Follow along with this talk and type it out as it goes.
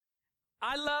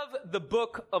I love the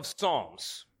book of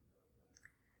Psalms.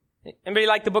 Anybody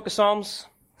like the book of Psalms?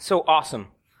 So awesome.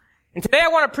 And today I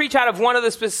want to preach out of one of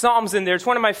the Psalms in there. It's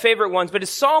one of my favorite ones, but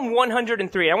it's Psalm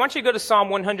 103. I want you to go to Psalm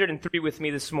 103 with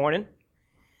me this morning.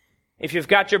 If you've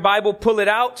got your Bible, pull it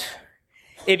out.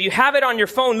 If you have it on your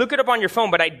phone, look it up on your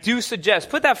phone, but I do suggest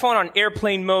put that phone on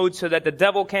airplane mode so that the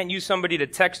devil can't use somebody to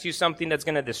text you something that's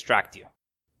going to distract you.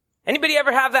 Anybody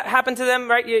ever have that happen to them,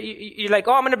 right? You're like,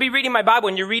 I'm going to be reading my Bible,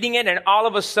 and you're reading it, and all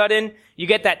of a sudden, you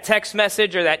get that text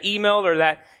message or that email or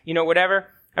that, whatever.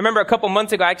 I remember a couple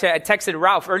months ago, actually, I texted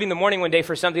Ralph early in the morning one day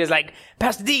for something. He was like,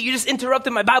 Pastor D, you just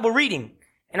interrupted my Bible reading.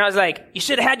 And I was like, you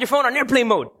should have had your phone on airplane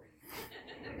mode.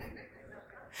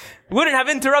 Wouldn't have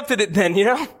interrupted it then,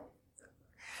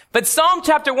 But Psalm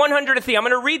chapter 103, I'm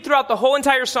going to read throughout the whole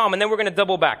entire Psalm, and then we're going to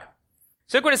double back.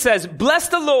 So look what it says. Bless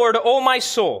the Lord, O my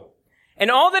soul. And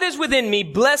all that is within me,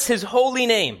 bless his holy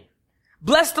name.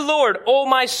 Bless the Lord, O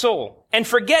my soul, and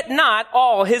forget not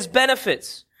all his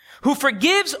benefits, who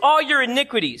forgives all your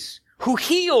iniquities, who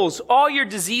heals all your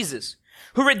diseases,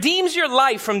 who redeems your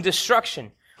life from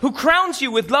destruction, who crowns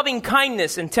you with loving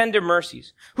kindness and tender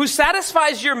mercies, who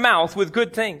satisfies your mouth with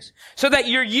good things, so that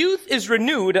your youth is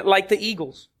renewed like the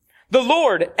eagles. The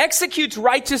Lord executes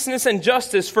righteousness and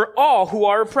justice for all who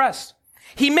are oppressed.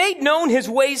 He made known his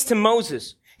ways to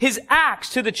Moses, his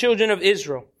acts to the children of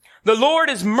Israel. The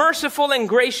Lord is merciful and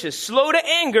gracious, slow to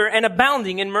anger and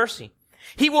abounding in mercy.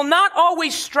 He will not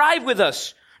always strive with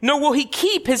us, nor will he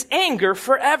keep his anger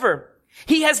forever.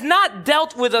 He has not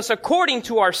dealt with us according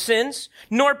to our sins,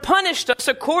 nor punished us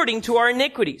according to our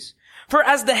iniquities. For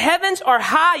as the heavens are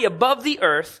high above the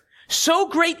earth, so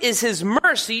great is his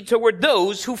mercy toward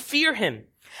those who fear him.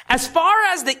 As far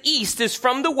as the east is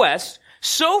from the west,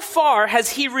 so far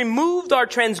has he removed our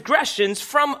transgressions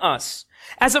from us.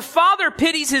 As a father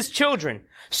pities his children,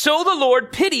 so the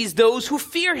Lord pities those who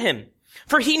fear him.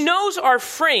 For he knows our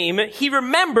frame, he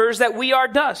remembers that we are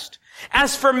dust.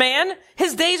 As for man,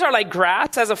 his days are like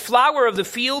grass, as a flower of the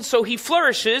field, so he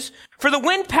flourishes. For the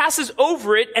wind passes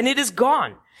over it, and it is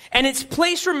gone, and its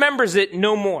place remembers it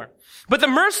no more. But the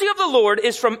mercy of the Lord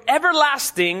is from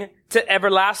everlasting to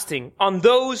everlasting on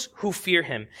those who fear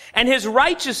him, and his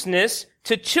righteousness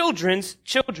to children's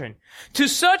children, to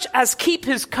such as keep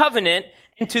his covenant,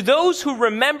 and to those who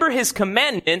remember his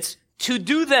commandments to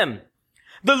do them.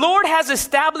 The Lord has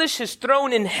established his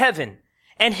throne in heaven,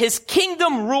 and his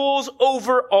kingdom rules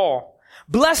over all.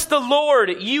 Bless the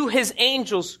Lord, you his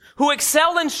angels, who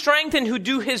excel in strength and who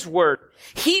do his word,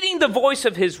 heeding the voice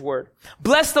of his word.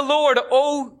 Bless the Lord,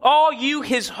 all you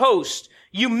his host,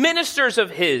 you ministers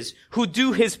of his, who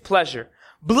do his pleasure.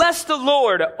 Bless the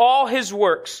Lord, all his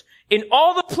works, in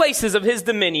all the places of his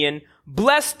dominion.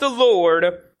 Bless the Lord,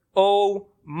 O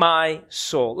my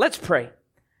soul. Let's pray.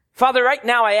 Father, right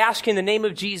now I ask in the name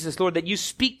of Jesus, Lord, that you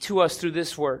speak to us through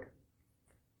this word.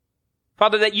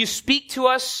 Father, that you speak to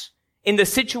us in the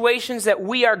situations that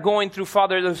we are going through,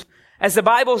 Father, as the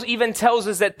Bible even tells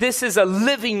us that this is a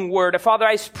living word. Father,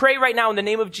 I pray right now in the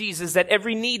name of Jesus that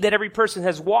every need that every person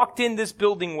has walked in this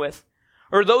building with,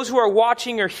 or those who are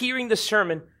watching or hearing the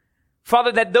sermon,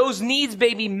 Father, that those needs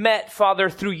may be met, Father,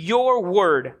 through your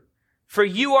word. For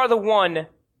you are the one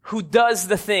who does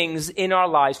the things in our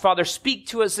lives. Father, speak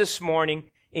to us this morning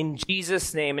in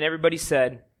Jesus' name. And everybody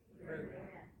said, amen.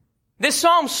 This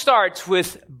psalm starts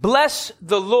with, bless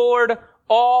the Lord,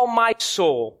 all my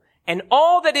soul, and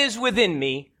all that is within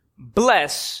me,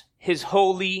 bless his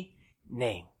holy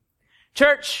name.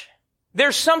 Church,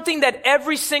 there's something that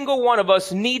every single one of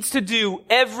us needs to do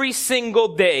every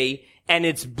single day, and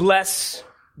it's bless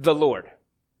the Lord.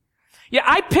 Yeah,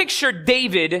 I picture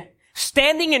David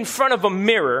standing in front of a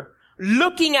mirror,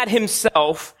 looking at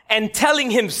himself and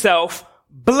telling himself,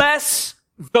 bless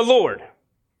the Lord.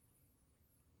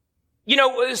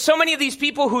 So many of these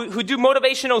people who do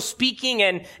motivational speaking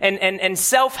and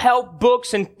self-help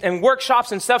books and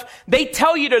workshops and stuff, they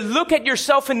tell you to look at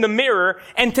yourself in the mirror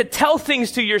and to tell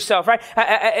things to yourself, right?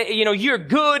 You're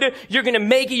good, you're gonna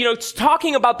make it, it's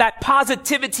talking about that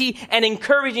positivity and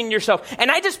encouraging yourself.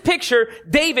 And I just picture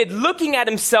David looking at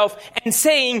himself and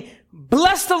saying,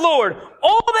 bless the Lord,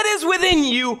 all that is within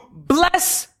you,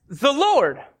 bless the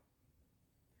Lord.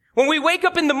 When we wake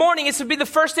up in the morning, it should be the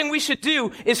first thing we should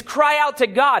do is cry out to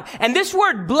God. And this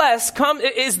word bless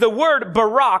is the word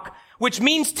barak, which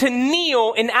means to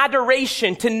kneel in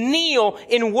adoration, to kneel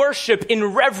in worship, in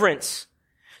reverence.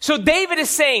 So David is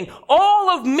saying, all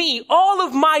of me, all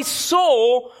of my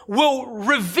soul will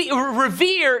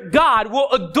revere God,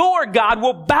 will adore God,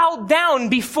 will bow down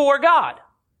before God.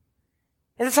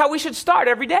 And that's how we should start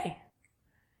every day.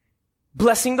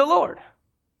 Blessing the Lord.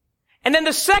 And then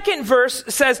the second verse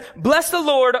says, bless the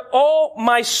Lord, O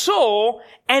my soul,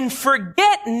 and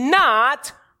forget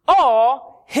not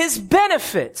all his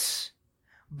benefits.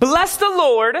 Bless the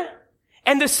Lord.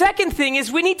 And the second thing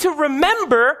is we need to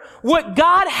remember what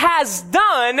God has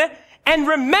done and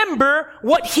remember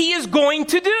what he is going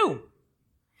to do.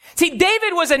 See,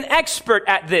 David was an expert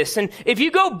at this. And if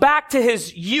you go back to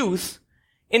his youth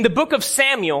in the book of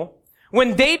Samuel,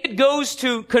 when David goes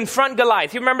to confront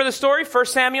Goliath, you remember the story? 1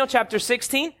 Samuel chapter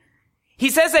 16. He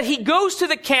says that he goes to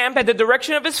the camp at the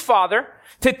direction of his father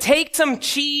to take some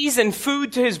cheese and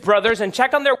food to his brothers and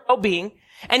check on their well-being.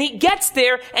 And he gets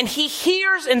there and he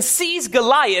hears and sees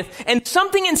Goliath and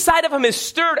something inside of him is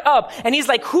stirred up. And he's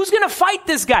like, who's going to fight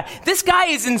this guy? This guy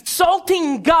is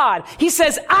insulting God. He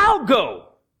says, I'll go.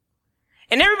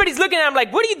 And everybody's looking at him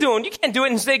like, what are you doing? You can't do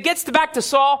it. And so he gets back to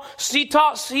Saul. So he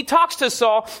talks to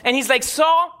Saul and he's like,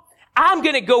 Saul, I'm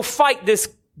going to go fight this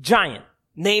giant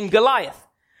named Goliath.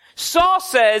 Saul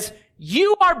says,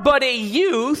 you are but a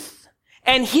youth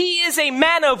and he is a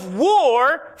man of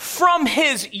war from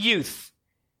his youth.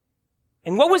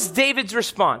 And what was David's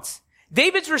response?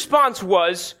 David's response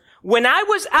was, when I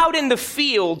was out in the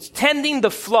fields tending the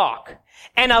flock,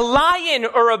 and a lion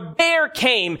or a bear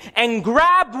came and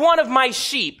grabbed one of my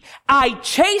sheep, I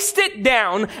chased it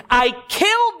down, I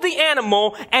killed the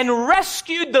animal, and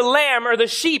rescued the lamb or the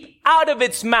sheep out of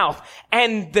its mouth.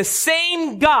 And the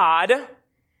same God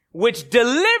which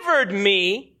delivered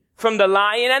me from the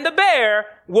lion and the bear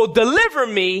will deliver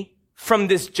me from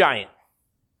this giant.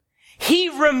 He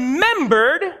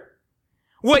remembered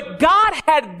what God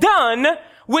had done,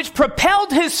 which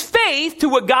propelled his faith to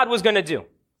what God was going to do.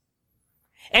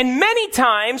 And many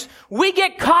times we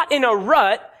get caught in a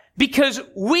rut because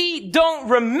we don't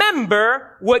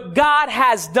remember what God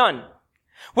has done.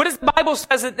 What does the Bible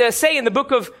say in the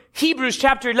book of Hebrews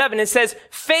chapter 11? It says,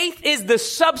 faith is the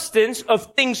substance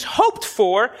of things hoped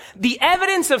for, the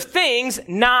evidence of things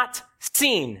not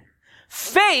seen.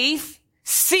 Faith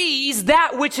sees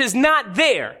that which is not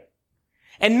there.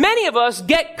 And many of us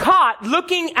get caught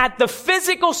looking at the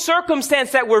physical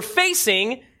circumstance that we're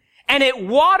facing, and it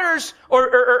waters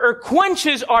or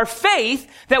quenches our faith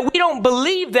that we don't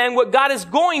believe then what God is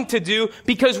going to do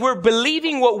because we're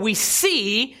believing what we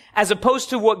see as opposed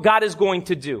to what God is going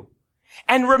to do.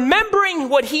 And remembering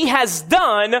what he has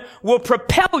done will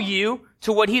propel you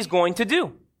to what he's going to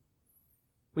do.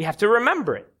 We have to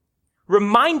remember it.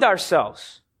 Remind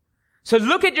ourselves. So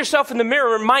look at yourself in the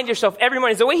mirror, remind yourself every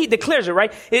morning. It's the way he declares it,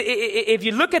 right? If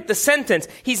you look at the sentence,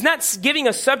 he's not giving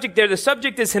a subject there. The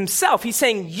subject is himself. He's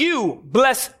saying, you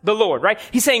bless the Lord, right?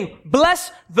 He's saying,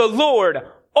 bless the Lord,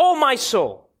 O my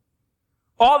soul.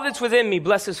 All that's within me,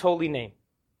 bless his holy name.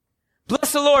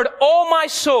 Bless the Lord, O my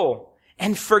soul,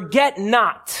 and forget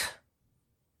not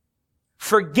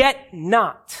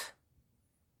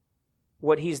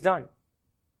what he's done.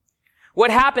 What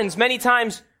happens many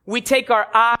times, we take our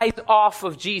eyes off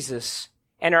of Jesus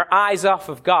and our eyes off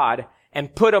of God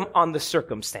and put them on the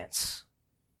circumstance.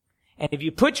 And if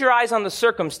you put your eyes on the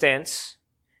circumstance,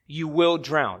 you will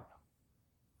drown.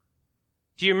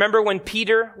 Do you remember when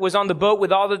Peter was on the boat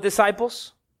with all the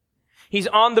disciples? He's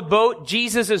on the boat.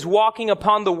 Jesus is walking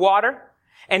upon the water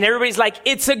and everybody's like,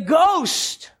 it's a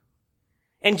ghost.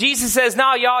 And Jesus says,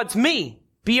 no, y'all, it's me.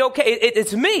 Be okay.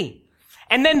 It's me.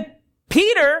 And then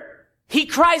Peter, he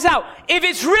cries out, if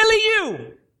it's really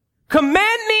you,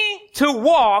 command me to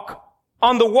walk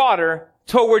on the water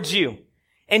towards you.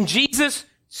 And Jesus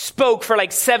spoke for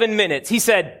like 7 minutes. He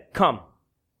said, come.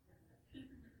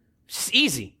 It's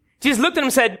easy. Jesus looked at him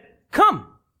and said, come.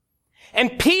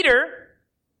 And Peter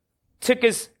took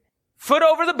his foot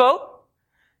over the boat,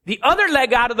 the other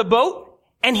leg out of the boat,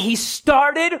 and he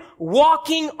started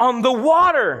walking on the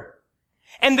water.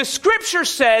 And the scripture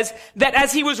says that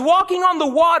as he was walking on the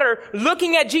water,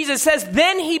 looking at Jesus, says,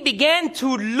 then he began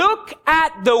to look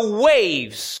at the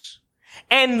waves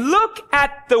and look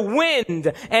at the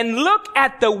wind and look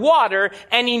at the water,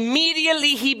 and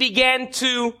immediately he began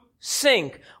to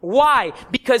sink. Why?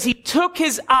 Because he took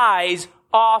his eyes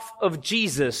off of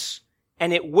Jesus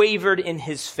and it wavered in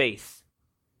his faith.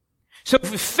 So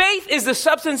faith is the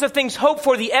substance of things hoped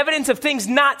for, the evidence of things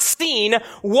not seen.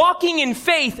 Walking in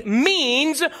faith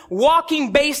means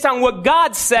walking based on what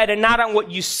God said and not on what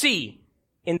you see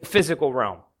in the physical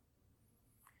realm.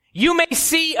 You may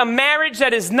see a marriage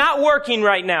that is not working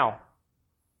right now.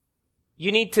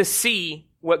 You need to see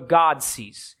what God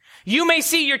sees. You may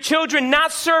see your children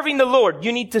not serving the Lord.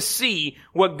 You need to see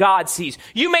what God sees.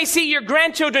 You may see your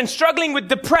grandchildren struggling with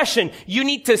depression. You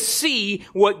need to see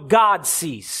what God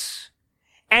sees.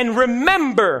 And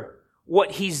remember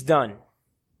what he's done.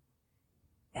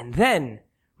 And then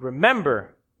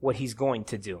remember what he's going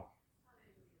to do.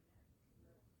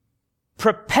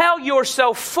 Propel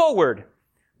yourself forward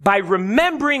by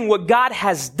remembering what God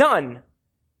has done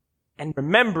and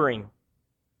remembering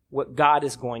what God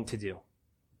is going to do.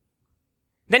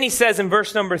 Then he says in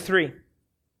verse number 3,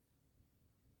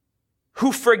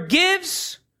 who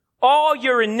forgives all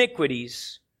your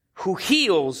iniquities, who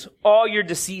heals all your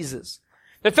diseases.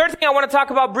 The third thing I want to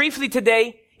talk about briefly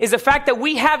today is the fact that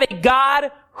we have a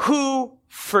God who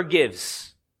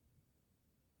forgives.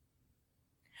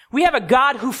 We have a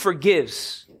God who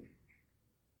forgives.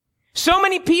 So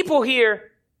many people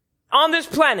here on this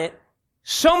planet,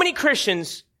 so many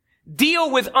Christians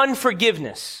deal with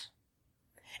unforgiveness.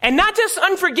 And not just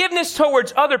unforgiveness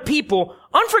towards other people,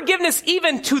 unforgiveness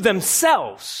even to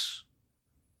themselves.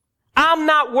 I'm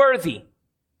not worthy.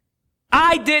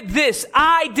 I did this.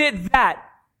 I did that.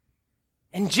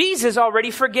 And Jesus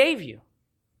already forgave you.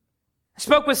 I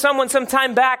spoke with someone some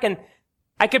time back, and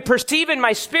I could perceive in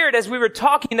my spirit as we were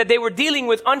talking that they were dealing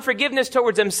with unforgiveness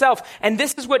towards themselves. And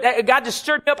this is what God just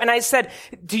stirred me up. And I said,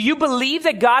 do you believe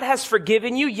that God has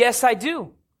forgiven you? Yes, I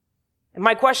do. And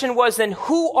my question was, then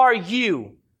who are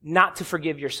you not to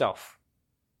forgive yourself?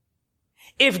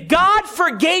 If God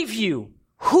forgave you,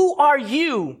 who are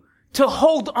you to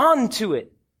hold on to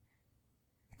it?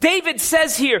 David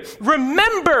says here,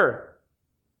 remember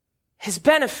his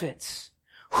benefits,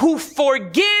 who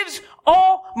forgives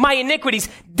all my iniquities.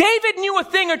 David knew a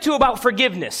thing or two about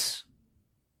forgiveness.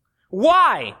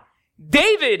 Why?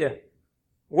 David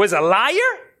was a liar,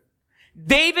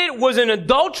 David was an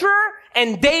adulterer,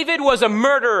 and David was a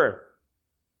murderer.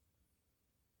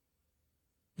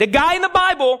 The guy in the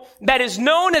Bible that is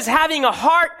known as having a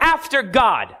heart after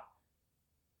God.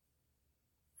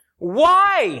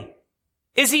 Why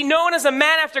is he known as a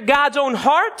man after God's own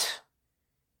heart?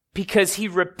 Because he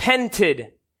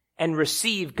repented and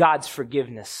received God's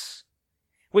forgiveness.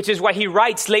 Which is why he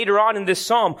writes later on in this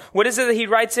psalm. What is it that he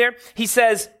writes there? He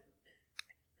says,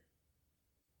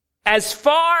 as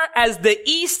far as the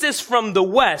east is from the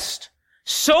west,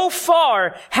 so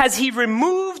far has he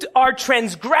removed our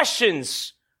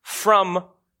transgressions from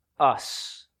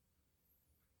us.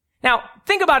 Now,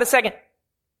 think about it a second.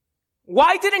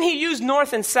 Why didn't he use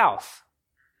north and south?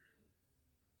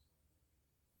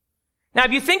 Now,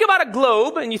 if you think about a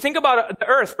globe and you think about the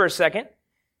earth for a second,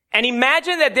 and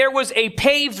imagine that there was a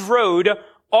paved road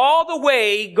all the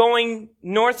way going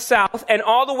north-south and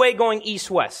all the way going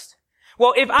east-west.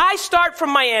 Well, if I start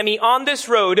from Miami on this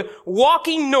road,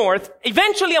 walking north,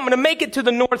 eventually I'm going to make it to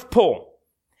the North Pole.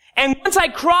 And once I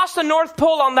cross the North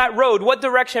Pole on that road, what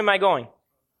direction am I going?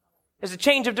 There's a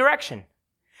change of direction.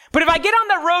 But if I get on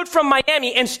that road from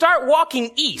Miami and start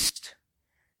walking east,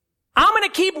 I'm going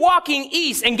to keep walking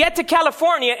east and get to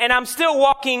California, and I'm still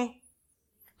walking,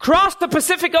 cross the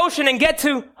Pacific Ocean and get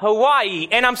to Hawaii,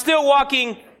 and I'm still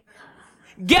walking,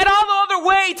 get all the other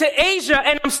way to Asia,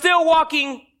 and I'm still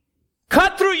walking,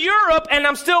 cut through Europe, and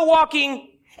I'm still walking,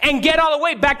 and get all the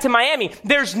way back to Miami.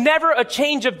 There's never a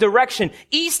change of direction.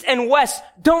 East and west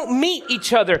don't meet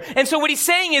each other. And so what he's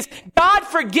saying is, God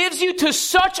forgives you to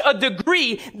such a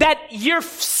degree that your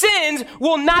sins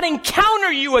will not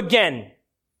encounter you again.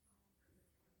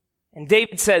 And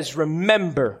David says,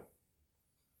 remember,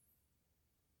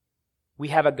 we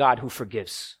have a God who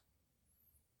forgives.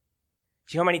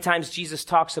 Do you know how many times Jesus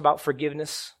talks about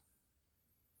forgiveness?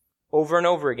 Over and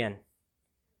over again.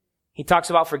 He talks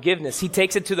about forgiveness. He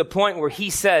takes it to the point where he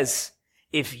says,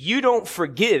 if you don't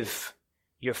forgive,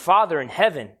 your Father in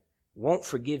heaven won't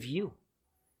forgive you.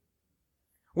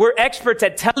 We're experts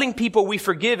at telling people we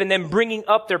forgive and then bringing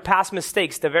up their past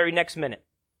mistakes the very next minute.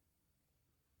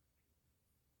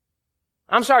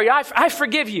 I'm sorry, I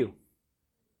forgive you.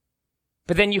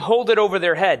 But then you hold it over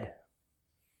their head.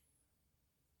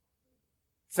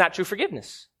 It's not true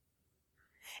forgiveness.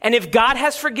 And if God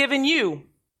has forgiven you,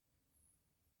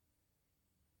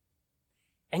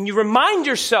 and you remind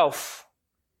yourself,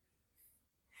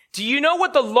 do you know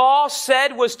what the law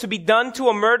said was to be done to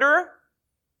a murderer?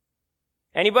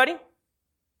 Anybody?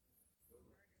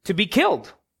 To be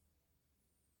killed.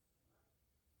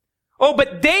 Oh,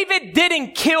 but David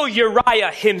didn't kill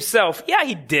Uriah himself. Yeah,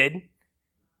 he did.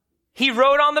 He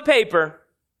wrote on the paper,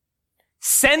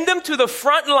 send them to the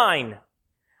front line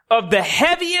of the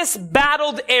heaviest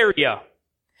battled area.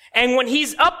 And when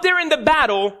he's up there in the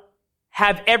battle,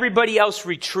 have everybody else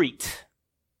retreat.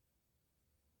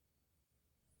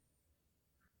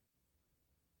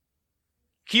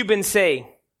 Cubans say,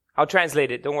 I'll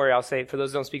translate it, don't worry, I'll say it for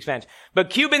those who don't speak Spanish.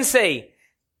 But Cubans say,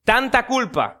 tanta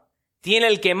culpa tiene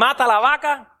el que mata la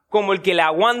vaca como el que le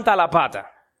aguanta la pata.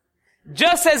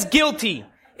 Just as guilty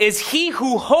is he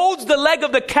who holds the leg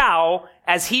of the cow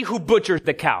as he who butchers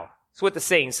the cow. That's what the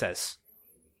saying says.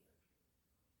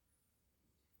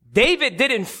 David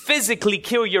didn't physically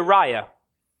kill Uriah,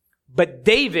 but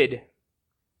David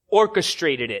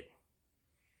orchestrated it.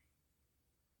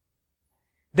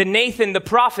 The Nathan, the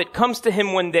prophet, comes to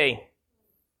him one day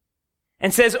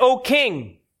and says, "O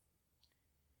king,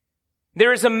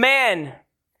 there is a man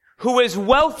who is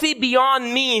wealthy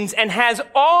beyond means and has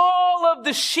all of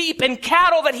the sheep and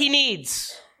cattle that he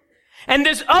needs. And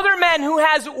this other man who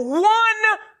has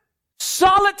one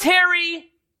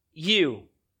solitary ewe."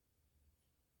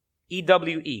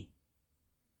 EWE.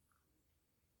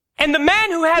 "And the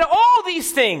man who had all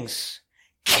these things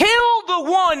killed the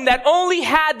one that only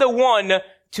had the one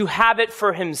to have it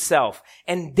for himself."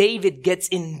 And David gets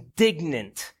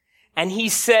indignant and he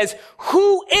says,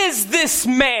 "Who is this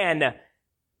man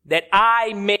that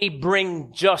I may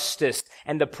bring justice?"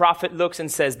 And the prophet looks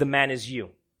and says, "The man is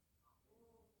you."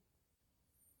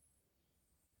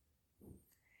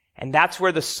 And that's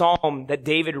where the psalm that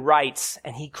David writes,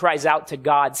 and he cries out to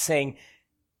God saying,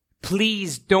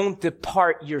 "Please don't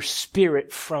depart your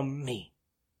spirit from me."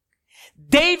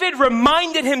 David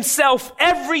reminded himself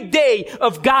every day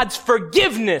of God's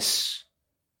forgiveness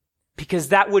because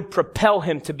that would propel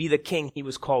him to be the king he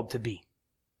was called to be.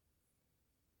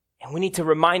 And we need to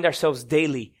remind ourselves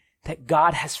daily that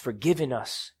God has forgiven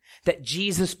us, that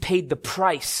Jesus paid the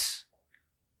price.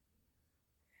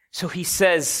 So he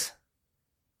says,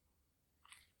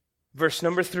 verse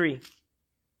number 3,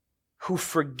 "Who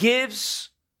forgives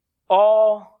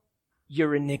all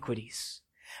your iniquities."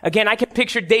 Again, I can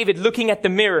picture David looking at the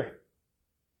mirror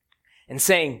and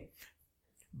saying,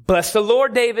 "Bless the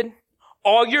Lord, David,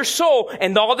 all your soul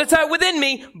and all that's within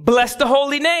me. Bless the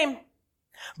holy name.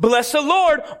 Bless the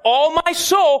Lord, all my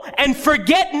soul, and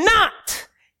forget not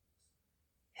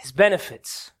his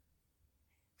benefits.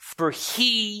 For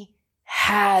he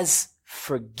has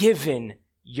forgiven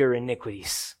your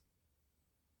iniquities."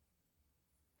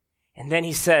 And then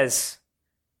he says,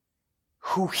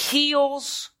 "Who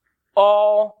heals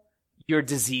all your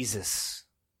diseases."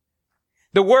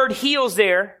 The word heals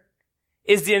there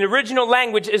is the original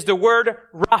language is the word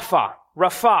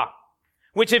Rapha,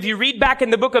 which if you read back in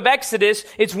the book of Exodus,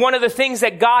 it's one of the things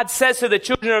that God says to the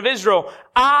children of Israel.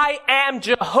 "I am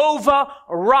Jehovah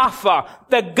Rapha,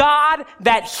 the God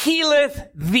that healeth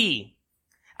thee."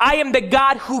 I am the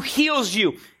God who heals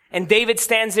you. And David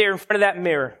stands there in front of that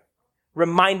mirror,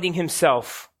 reminding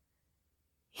himself,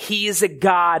 he is a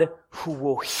God who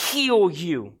will heal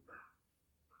you.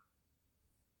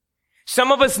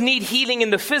 Some of us need healing in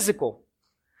the physical.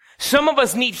 Some of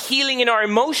us need healing in our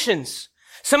emotions.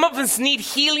 Some of us need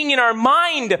healing in our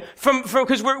mind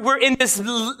because we're in this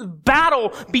battle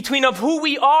between of who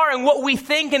we are and what we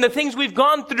think and the things we've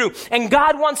gone through. And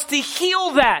God wants to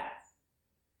heal that.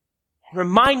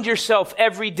 Remind yourself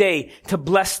every day to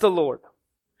bless the Lord.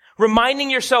 Reminding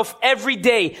yourself every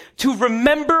day to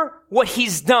remember what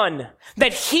he's done.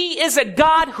 That he is a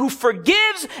God who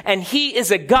forgives and he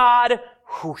is a God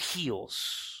who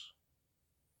heals.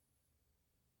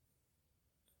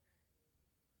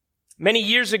 Many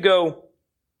years ago,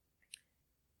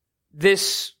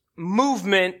 this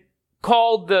movement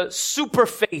called the super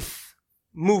faith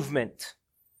movement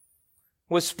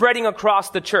was spreading across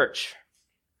the church.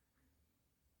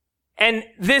 And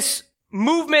this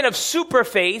movement of super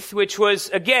faith, which was,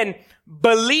 again,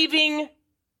 believing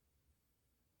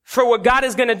for what God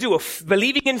is going to do,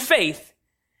 believing in faith,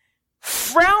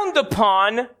 frowned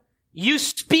upon you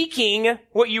speaking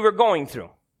what you were going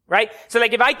through, right? So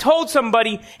like if I told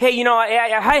somebody, "Hey,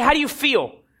 how do you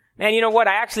feel?" "Man, you know what?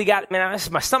 I actually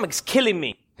my stomach's killing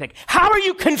me." Like, how are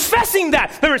you confessing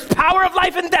that? There is power of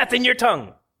life and death in your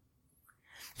tongue.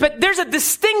 But there's a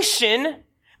distinction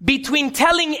between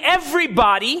telling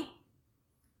everybody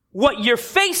what you're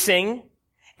facing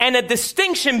and a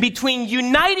distinction between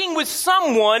uniting with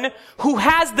someone who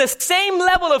has the same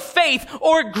level of faith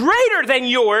or greater than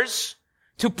yours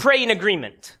to pray in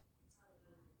agreement.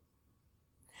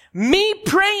 Me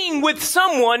praying with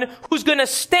someone who's going to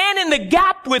stand in the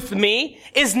gap with me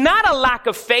is not a lack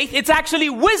of faith. It's actually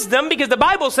wisdom, because the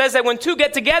Bible says that when two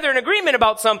get together in agreement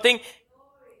about something,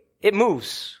 it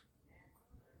moves.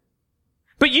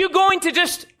 But you going to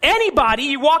just anybody,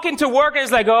 you walk into work and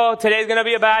it's like, "Oh, today's going to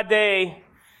be a bad day.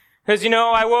 Because,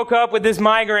 I woke up with this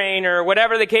migraine," or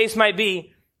whatever the case might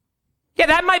be. Yeah,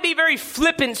 that might be very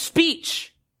flippant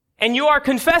speech. And you are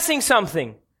confessing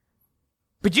something.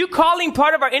 But you calling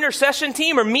part of our intercession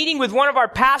team or meeting with one of our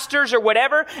pastors or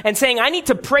whatever and saying, "I need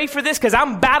to pray for this because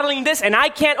I'm battling this and I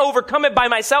can't overcome it by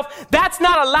myself," that's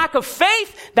not a lack of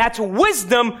faith. That's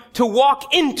wisdom to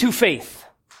walk into faith.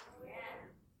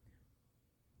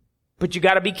 But you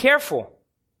got to be careful.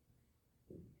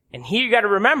 And here you got to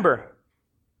remember,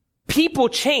 people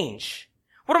change.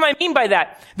 What do I mean by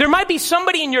that? There might be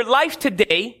somebody in your life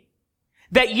today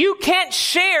that you can't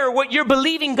share what you're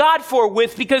believing God for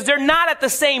with because they're not at the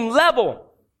same level.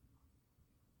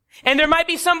 And there might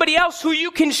be somebody else who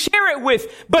you can share it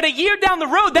with, but a year down the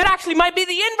road, that actually might be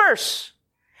the inverse.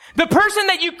 The person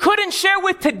that you couldn't share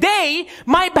with today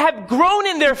might have grown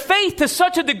in their faith to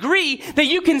such a degree that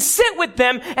you can sit with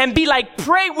them and be like,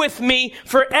 pray with me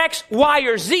for X, Y,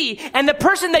 or Z. And the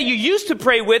person that you used to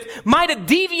pray with might have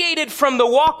deviated from the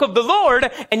walk of the Lord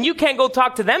and you can't go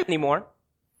talk to them anymore.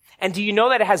 And do you know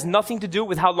that it has nothing to do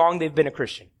with how long they've been a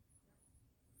Christian?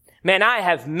 Man, I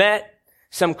have met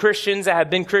some Christians that have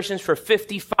been Christians for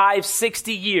 55,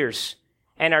 60 years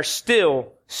and are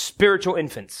still spiritual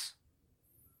infants.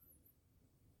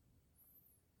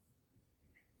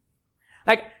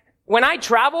 Like, when I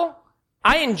travel,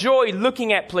 I enjoy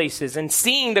looking at places and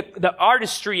seeing the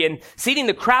artistry and seeing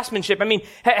the craftsmanship. I mean,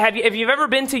 have you ever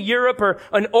been to Europe or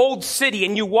an old city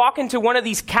and you walk into one of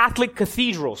these Catholic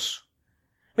cathedrals?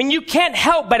 I mean, you can't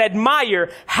help but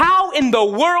admire how in the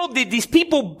world did these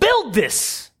people build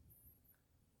this?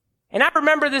 And I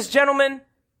remember this gentleman,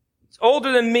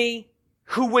 older than me,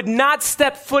 who would not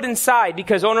step foot inside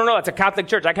because, oh no, it's a Catholic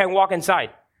church. I can't walk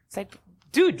inside. It's like,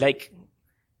 dude, like,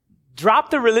 drop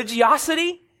the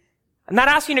religiosity. I'm not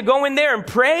asking you to go in there and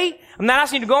pray. I'm not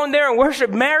asking you to go in there and worship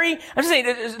Mary. I'm just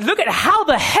saying, look at how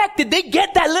the heck did they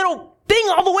get that little thing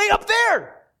all the way up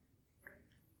there?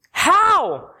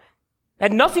 How? It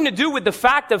had nothing to do with the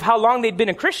fact of how long they'd been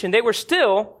a Christian. They were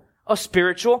still a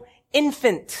spiritual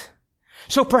infant.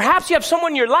 So perhaps you have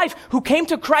someone in your life who came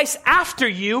to Christ after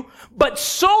you, but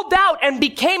sold out and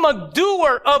became a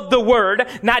doer of the word,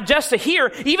 not just a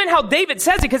hearer. Even how David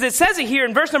says it, because it says it here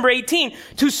in verse number 18,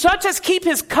 to such as keep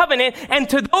his covenant and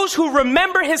to those who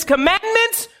remember his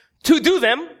commandments to do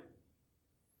them.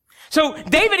 So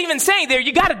David even saying there,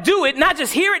 you got to do it, not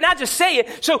just hear it, not just say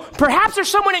it. So perhaps there's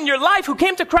someone in your life who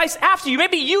came to Christ after you.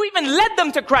 Maybe you even led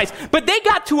them to Christ, but they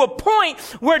got to a point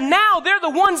where now they're the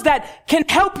ones that can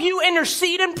help you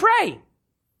intercede and pray.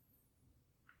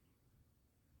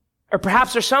 Or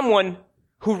perhaps there's someone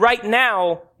who right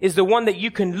now is the one that you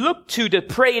can look to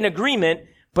pray in agreement,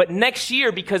 but next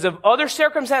year, because of other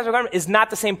circumstances, is not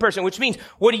the same person, which means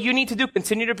what do you need to do?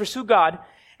 Continue to pursue God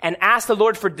and ask the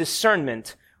Lord for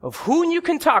discernment of whom you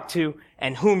can talk to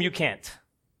and whom you can't.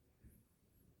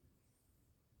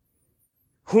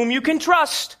 Whom you can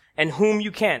trust and whom you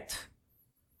can't.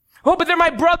 Oh, but they're my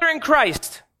brother in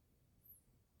Christ.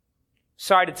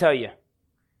 Sorry to tell you.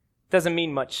 Doesn't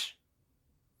mean much.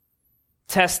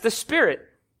 Test the Spirit.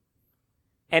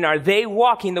 And are they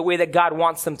walking the way that God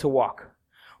wants them to walk?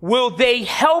 Will they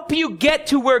help you get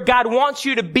to where God wants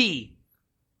you to be?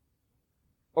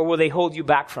 Or will they hold you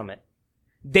back from it?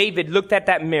 David looked at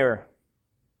that mirror.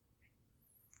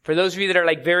 For those of you that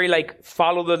are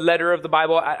follow the letter of the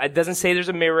Bible, it doesn't say there's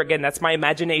a mirror. Again, that's my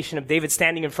imagination of David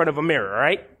standing in front of a mirror, all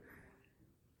right?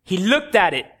 He looked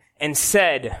at it and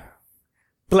said,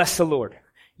 bless the Lord.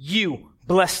 You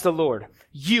bless the Lord.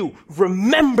 You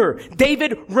remember,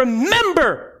 David,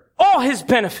 remember all his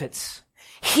benefits.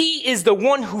 He is the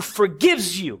one who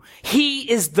forgives you. He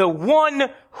is the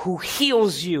one who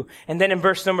heals you. And then in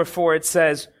verse number 4, it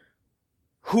says,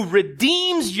 who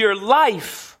redeems your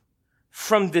life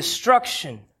from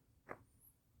destruction.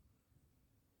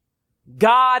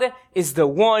 God is the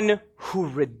one who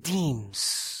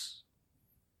redeems.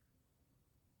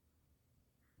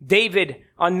 David,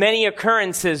 on many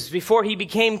occurrences, before he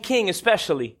became king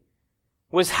especially,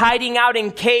 was hiding out in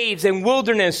caves and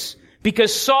wilderness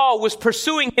because Saul was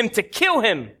pursuing him to kill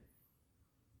him.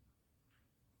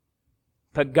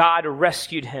 But God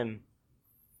rescued him.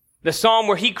 The psalm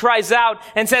where he cries out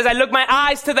and says, I look my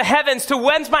eyes to the heavens, to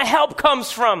whence my help comes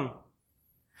from.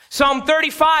 Psalm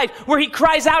 35, where he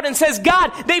cries out and says,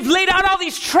 God, they've laid out all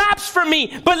these traps for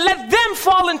me, but let them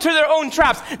fall into their own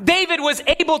traps. David was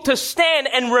able to stand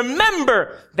and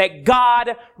remember that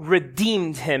God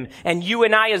redeemed him. And you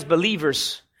and I as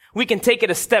believers, we can take it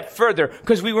a step further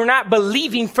because we were not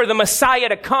believing for the Messiah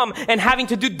to come and having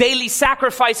to do daily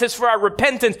sacrifices for our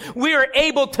repentance. We are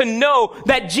able to know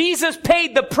that Jesus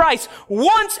paid the price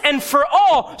once and for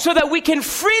all so that we can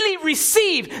freely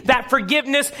receive that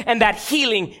forgiveness and that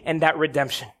healing and that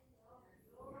redemption.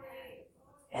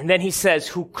 And then he says,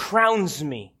 who crowns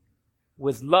me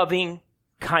with loving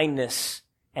kindness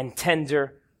and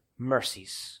tender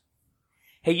mercies.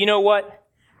 Hey, you know what?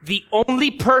 The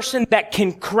only person that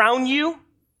can crown you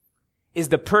is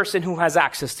the person who has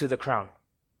access to the crown.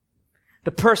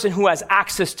 The person who has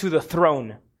access to the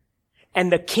throne.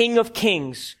 And the King of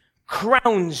Kings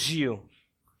crowns you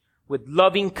with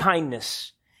loving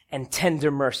kindness and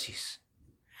tender mercies.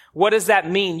 What does that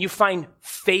mean? You find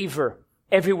favor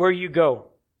everywhere you go.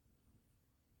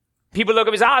 People look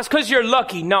at me and say, it's because you're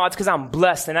lucky. No, it's because I'm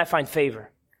blessed and I find favor.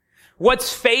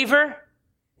 What's favor?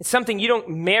 It's something you don't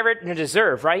merit nor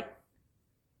deserve, right?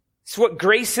 It's what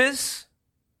grace is.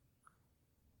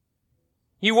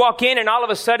 You walk in and all of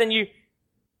a sudden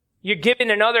you're given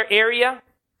another area.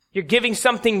 You're giving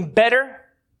something better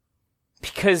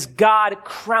because God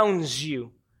crowns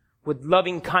you with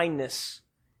loving kindness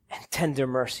and tender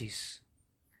mercies.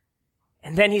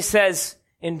 And then he says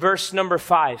in verse number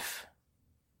 5,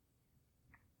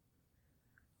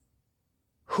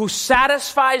 who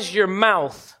satisfies your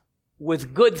mouth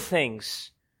with good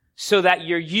things so that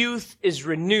your youth is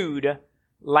renewed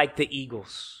like the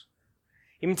eagles.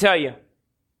 Let me tell you,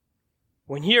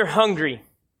 when you're hungry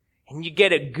and you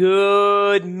get a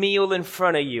good meal in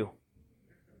front of you,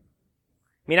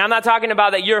 I'm not talking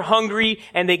about that you're hungry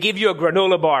and they give you a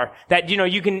granola bar that,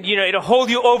 you can, it'll hold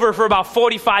you over for about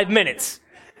 45 minutes.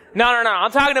 No.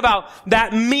 I'm talking about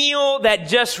that meal that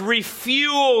just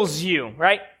refuels you,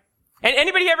 right? And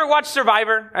anybody ever watch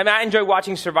Survivor? I enjoy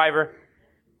watching Survivor.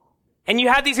 And you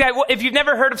have these guys, if you've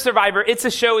never heard of Survivor, it's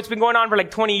a show, it's been going on for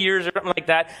like 20 years or something like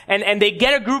that. And they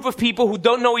get a group of people who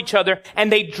don't know each other and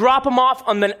they drop them off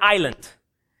on an island.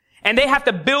 And they have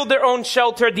to build their own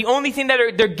shelter. The only thing that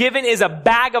they're given is a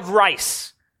bag of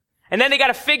rice. And then they got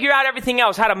to figure out everything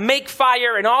else, how to make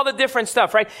fire and all the different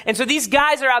stuff, right? And so these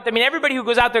guys are out there. Everybody who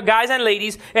goes out there, guys and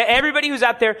ladies, everybody who's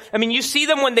out there, you see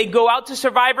them when they go out to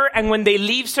Survivor and when they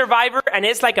leave Survivor, and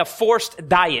it's like a forced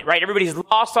diet, right? Everybody's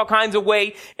lost all kinds of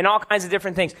weight and all kinds of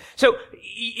different things. So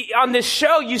on this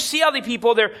show, you see all the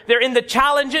people, they're in the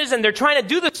challenges and they're trying to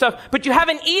do this stuff, but you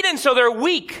haven't eaten, so they're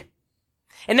weak.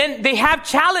 And then they have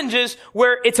challenges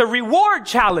where it's a reward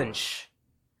challenge.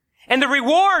 And the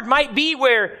reward might be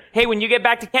where, hey, when you get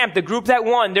back to camp, the group that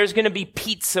won, there's going to be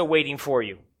pizza waiting for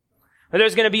you. Or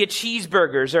there's going to be a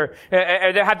cheeseburgers, or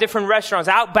they have different restaurants.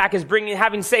 Outback is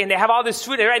having say, and they have all this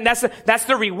food, right? And that's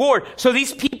the reward. So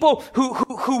these people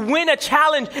who win a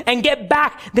challenge and get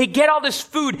back, they get all this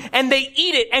food and they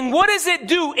eat it. And what does it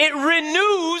do? It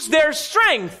renews their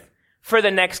strength for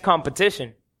the next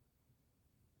competition.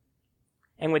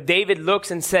 And when David looks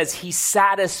and says, he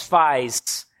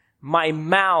satisfies my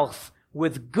mouth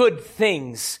with good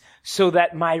things so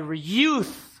that my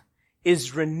youth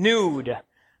is renewed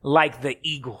like the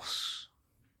eagles.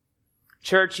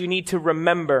 Church, you need to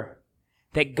remember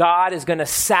that God is going to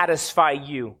satisfy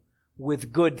you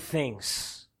with good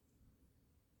things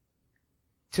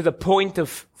to the point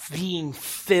of being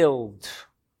filled,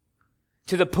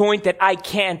 to the point that I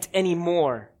can't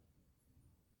anymore.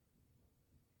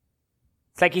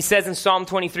 It's like he says in Psalm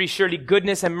 23, surely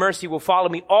goodness and mercy will follow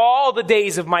me all the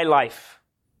days of my life,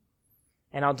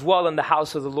 and I'll dwell in the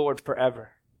house of the Lord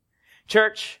forever.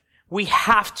 Church, we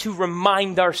have to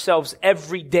remind ourselves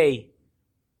every day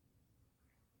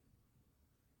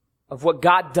of what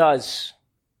God does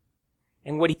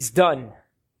and what he's done.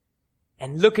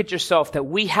 And look at yourself that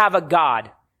we have a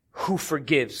God who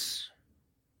forgives,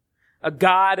 a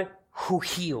God who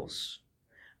heals,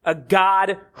 a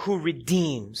God who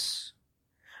redeems,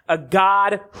 a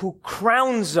God who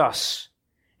crowns us,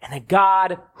 and a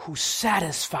God who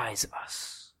satisfies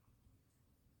us.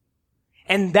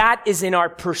 And that is in our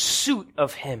pursuit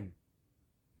of him.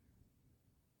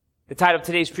 The title of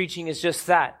today's preaching is just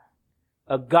that.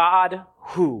 A God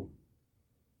who.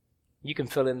 You can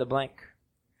fill in the blank.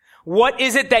 What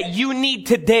is it that you need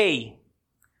today?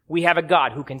 We have a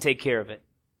God who can take care of it.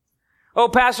 Oh,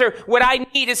 Pastor, what I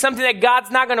need is something that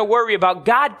God's not going to worry about.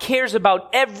 God cares about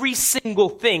every single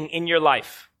thing in your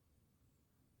life.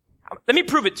 Let me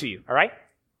prove it to you, all right?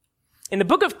 In the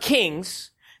book of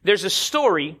Kings, there's a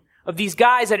story of these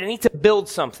guys that need to build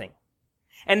something.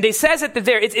 And they says that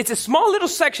it's a small little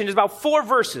section, it's about 4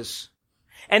 verses.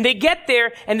 And they get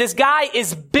there, and this guy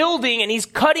is building, and he's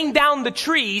cutting down the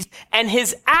trees, and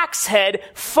his axe head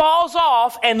falls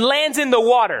off and lands in the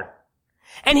water.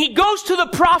 And he goes to the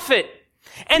prophet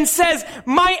and says,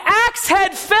 my axe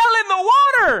head fell in the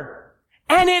water,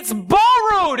 and it's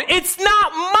borrowed, it's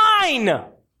not mine.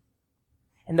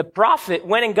 And the prophet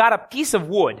went and got a piece of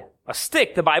wood, a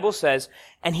stick, the Bible says,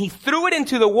 and he threw it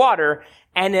into the water,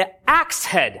 and an axe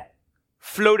head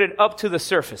floated up to the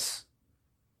surface.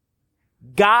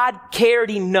 God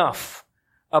cared enough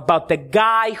about the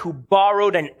guy who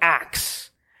borrowed an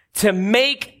axe to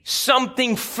make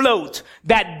something float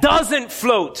that doesn't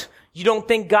float. You don't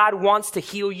think God wants to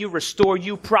heal you, restore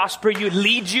you, prosper you,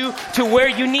 lead you to where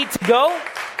you need to go?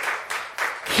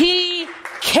 He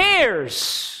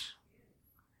cares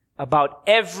about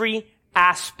every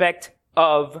aspect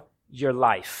of your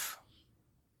life.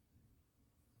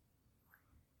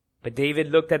 But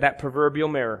David looked at that proverbial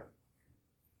mirror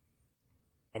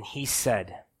and he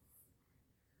said,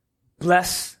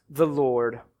 bless the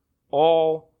Lord,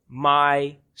 all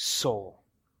my soul,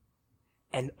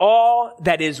 and all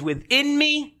that is within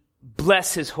me,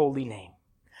 bless his holy name.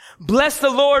 Bless the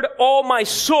Lord, all my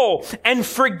soul, and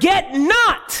forget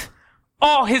not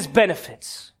all his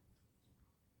benefits,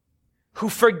 who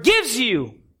forgives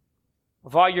you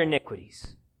of all your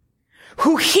iniquities,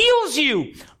 who heals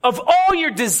you of all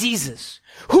your diseases,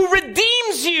 who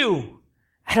redeems you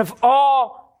out of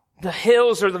all the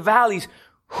hills or the valleys,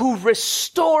 who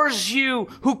restores you,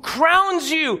 who crowns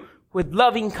you with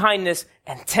loving kindness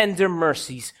and tender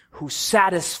mercies, who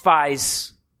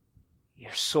satisfies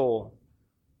your soul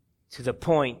to the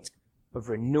point of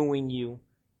renewing you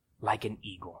like an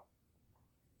eagle.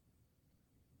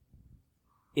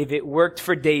 If it worked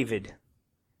for David,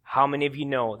 how many of you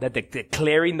know that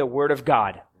declaring the word of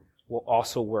God will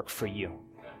also work for you?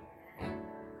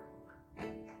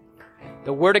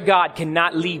 The word of God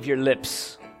cannot leave your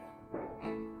lips.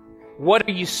 What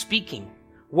are you speaking?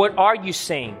 What are you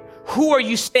saying? Who are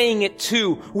you saying it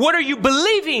to? What are you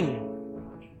believing?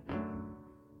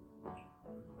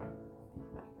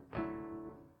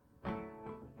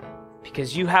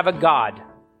 Because you have a God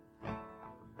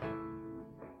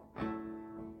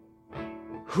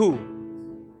who,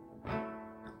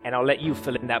 and I'll let you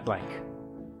fill in that blank.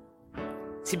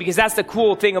 See, because that's the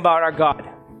cool thing about our God,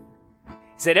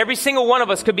 is that every single one of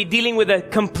us could be dealing with a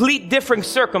complete different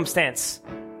circumstance,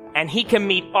 and he can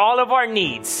meet all of our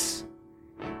needs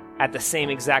at the same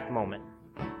exact moment.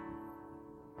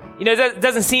 You know, it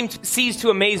doesn't cease to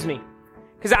amaze me,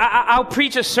 because I'll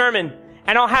preach a sermon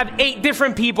and I'll have 8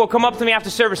 different people come up to me after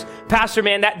service. Pastor,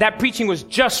 man, that preaching was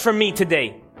just for me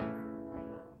today.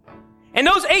 And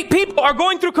those 8 people are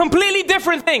going through completely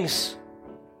different things.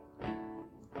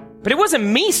 But it wasn't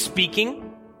me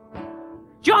speaking.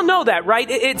 Do y'all know that, right?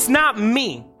 It's not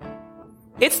me.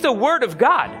 It's the Word of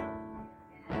God.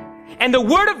 And the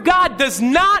Word of God does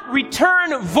not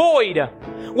return void.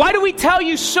 Why do we tell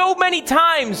you so many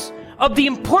times of the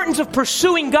importance of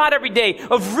pursuing God every day,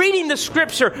 of reading the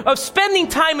Scripture, of spending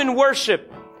time in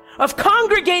worship, of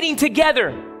congregating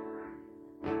together?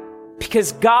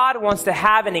 Because God wants to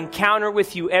have an encounter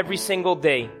with you every single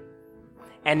day.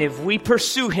 And if we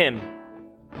pursue Him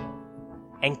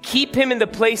and keep Him in the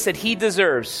place that He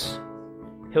deserves,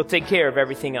 He'll take care of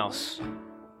everything else.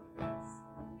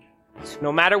 So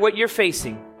no matter what you're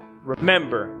facing,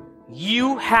 remember,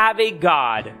 you have a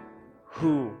God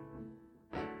who,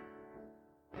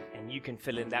 and you can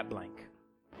fill in that blank.